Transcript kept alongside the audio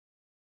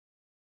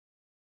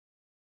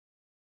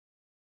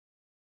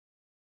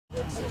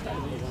Yeah,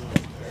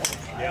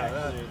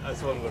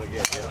 that's what I'm going to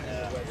get.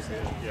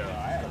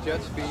 Yeah.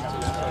 Jet speed to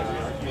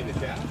I mean the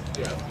jet?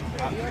 Yeah.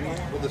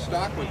 Well, the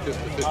stock was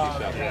just the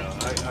 57. Yeah,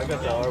 I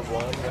got the R1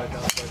 right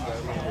now, so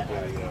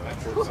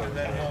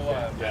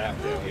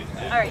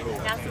All right,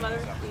 now some other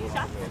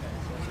shots.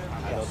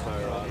 I don't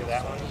tire on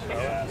that one.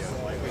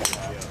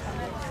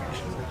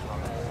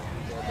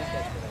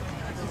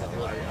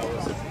 I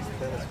was a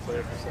tennis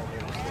player for some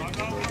years.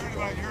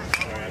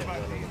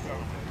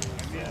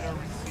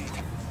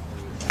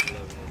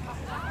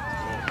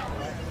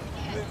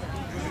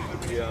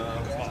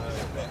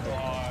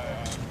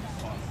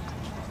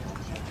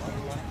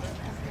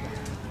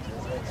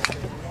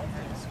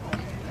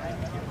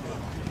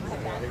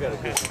 You got to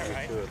get used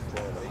to it.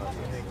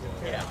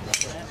 Yeah.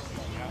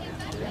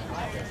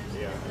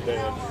 Yeah.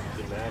 Then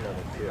demand on it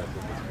too. I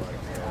think it's fine.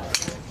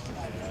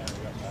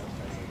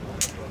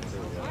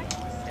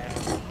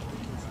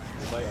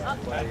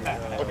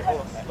 Okay, hold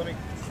on. Let me.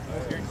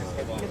 Okay.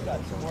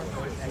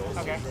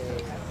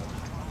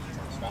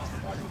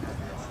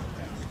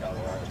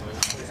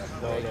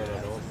 No.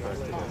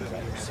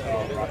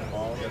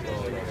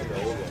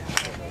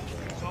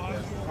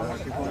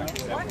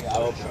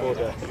 Oh, before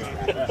that.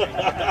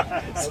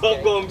 So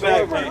I'm going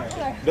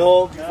back.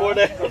 No, before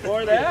that.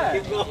 Before that.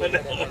 Keep going.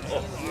 Let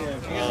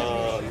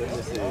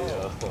me see.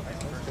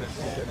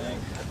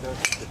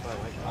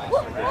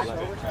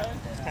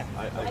 I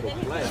go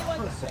play.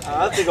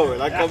 I'll take over.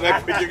 I come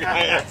back with you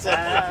guys.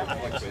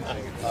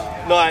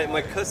 No,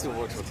 my cousin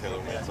works for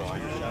Taylor, so I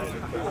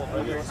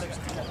usually.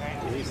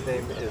 His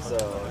name is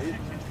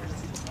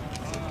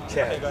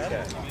Chad.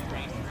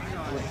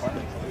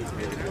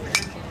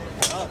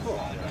 Oh, cool.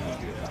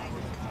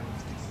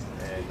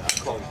 And I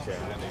call him Chad,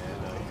 and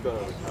he's going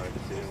to retire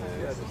this season.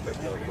 Yeah, just take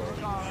another one.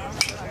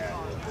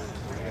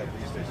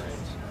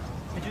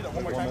 Can you do that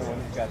one more time?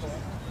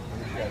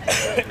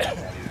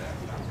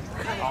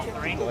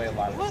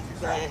 What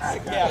the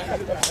heck? Yeah.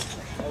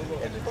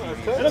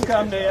 It'll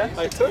come to you.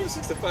 I turned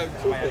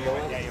 65 too. You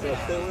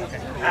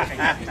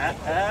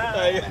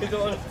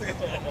don't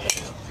understand.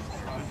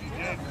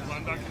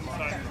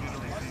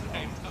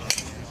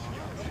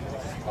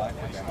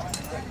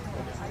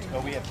 So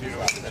we have 2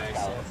 today.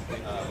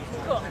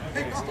 Cool. Here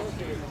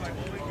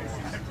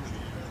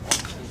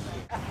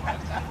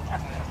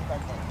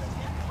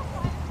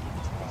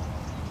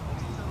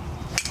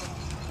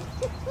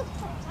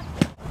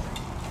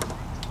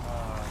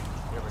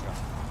we go.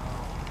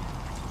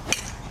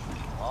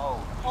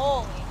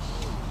 Holy.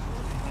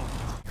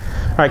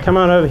 All right, come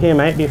on over here,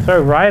 mate. Do you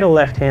throw right or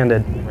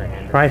left-handed?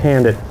 Right-handed.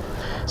 Right-handed.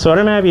 So what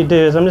I'm going to have you do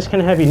is I'm just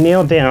going to have you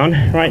kneel down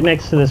right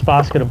next to this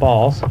basket of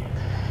balls.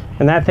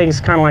 And that thing's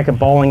kind of like a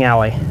bowling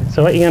alley.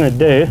 So what you're going to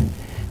do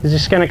is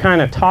just going to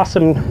kind of toss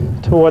them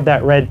toward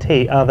that red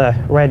tee, the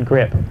red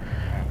grip,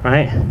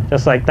 right?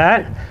 Just like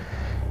that.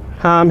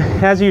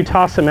 As you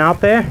toss them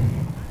out there,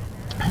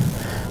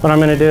 what I'm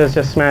going to do is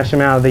just smash them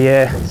out of the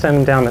air, send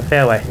them down the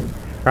fairway,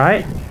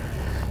 right?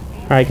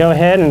 All right, go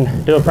ahead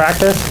and do a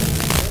practice.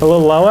 A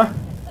little lower.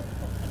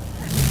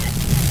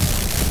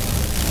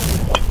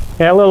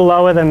 Yeah, a little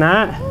lower than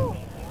that.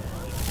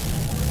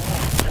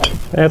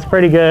 That's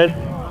pretty good.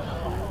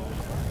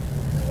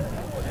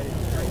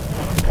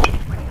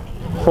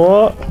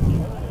 4.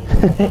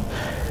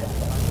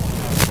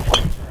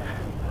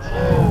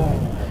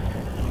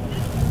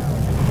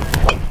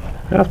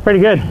 That's pretty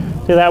good.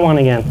 Do that one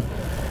again.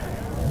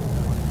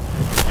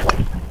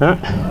 Huh?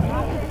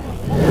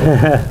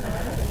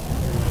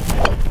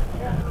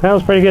 That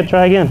was pretty good.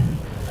 Try again.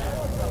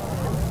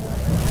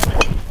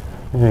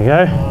 There we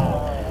go.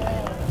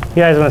 You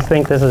guys must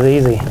think this is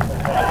easy.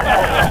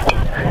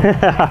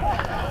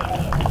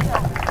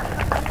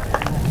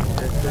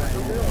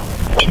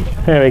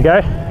 There we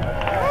go.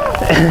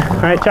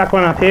 All right, chuck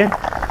one up here.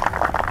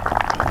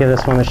 Give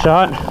this one a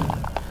shot.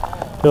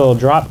 Do a little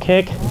drop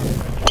kick.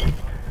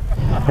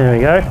 There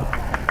we go.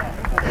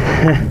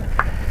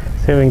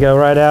 See if we can go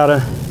right out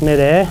of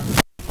mid-air.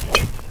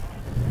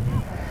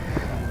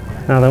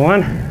 Another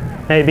one.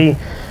 Maybe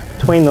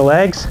between the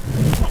legs.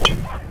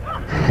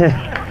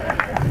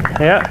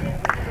 Yeah.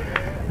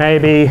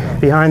 Maybe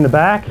behind the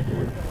back.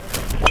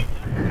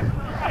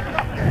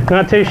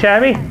 Not too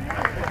shabby.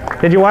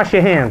 Did you wash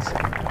your hands?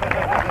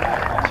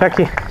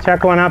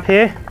 Chuck one up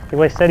here.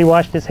 He said he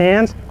washed his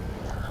hands.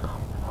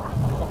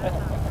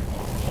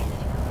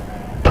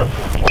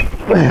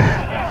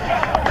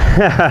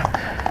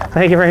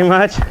 Thank you very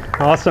much.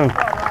 Awesome.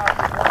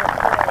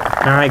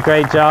 All right,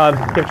 great job.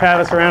 Give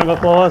Travis a round of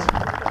applause.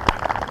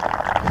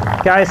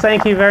 Guys,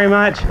 thank you very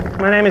much.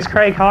 My name is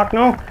Craig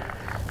Hocknull,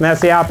 and that's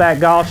the Outback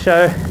Golf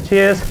Show.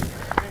 Cheers.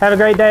 Have a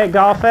great day at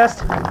Golf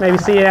Fest. Maybe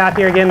see you out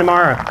here again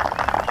tomorrow.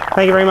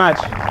 Thank you very much.